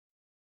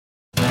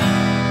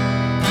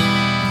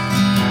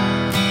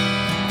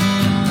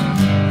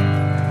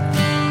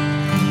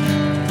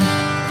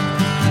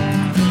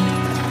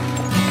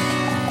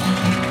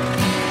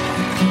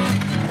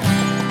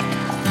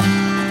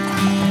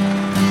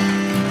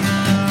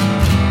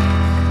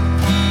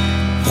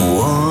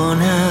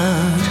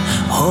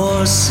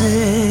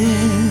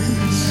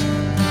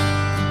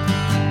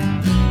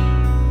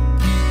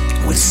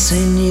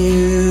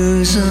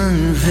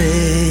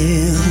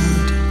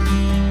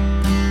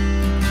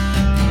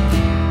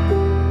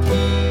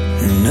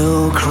No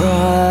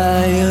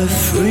cry of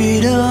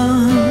freedom,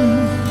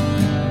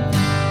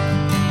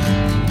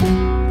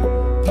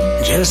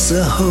 just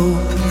the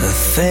hope of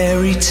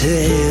fairy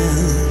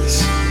tales.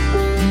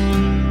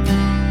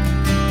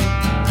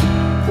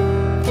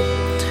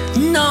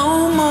 No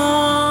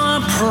more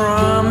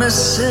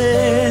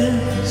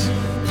promises.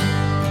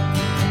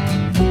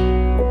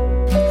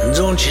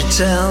 Don't you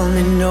tell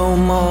me no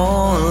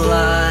more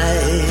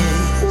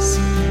lies.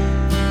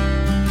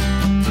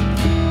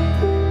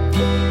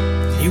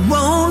 You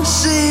won't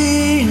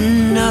see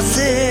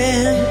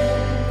nothing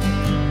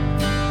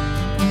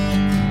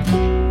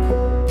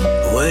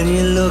when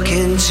you look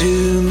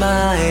into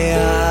my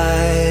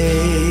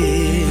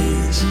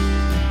eyes.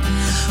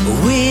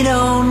 We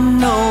don't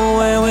know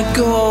where we're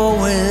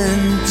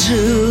going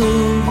to.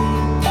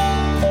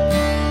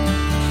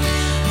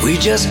 We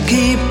just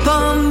keep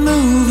on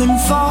moving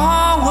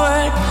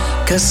forward,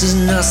 'cause there's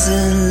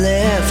nothing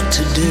left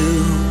to do.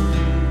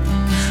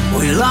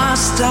 We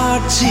lost our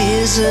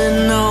tears in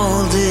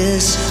all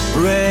this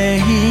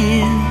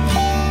rain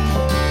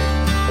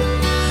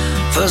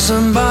for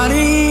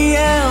somebody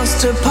else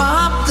to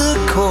pop the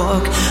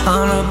cork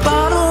on a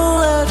bottle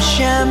of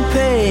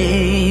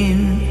champagne.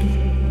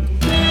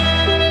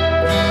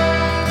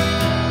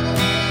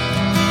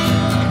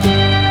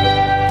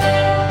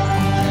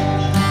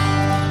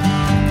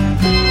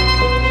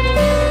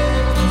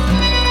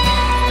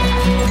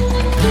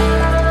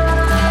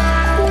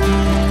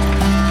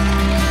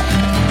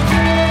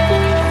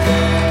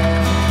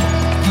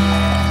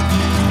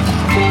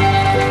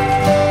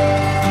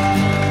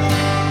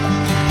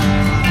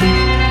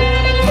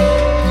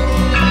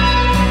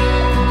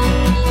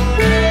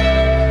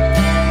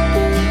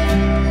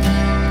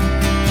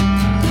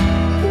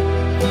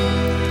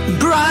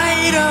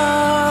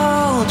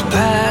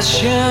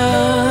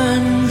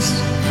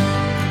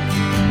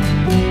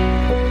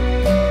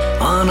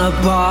 On a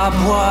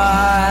barbed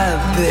wire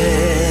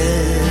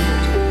bed,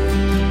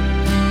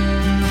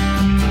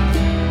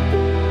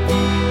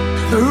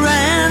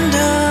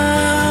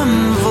 random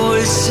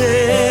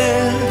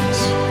voices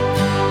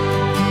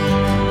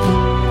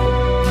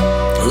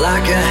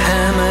like a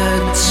hammer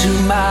to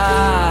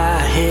my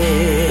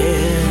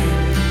head.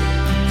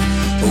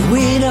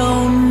 We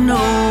don't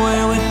know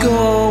where we're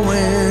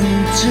going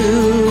to.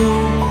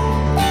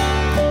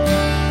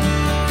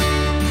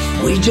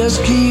 We just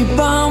keep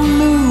on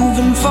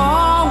moving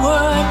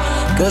forward,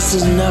 'cause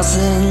there's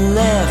nothing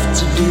left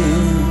to do.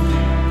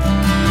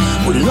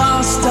 We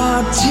lost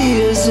our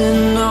tears in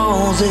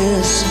all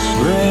this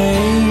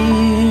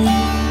rain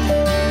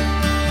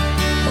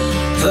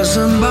for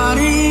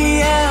somebody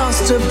else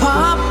to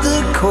pop the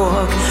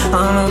cork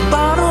on a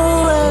bottle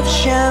of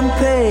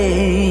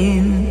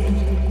champagne.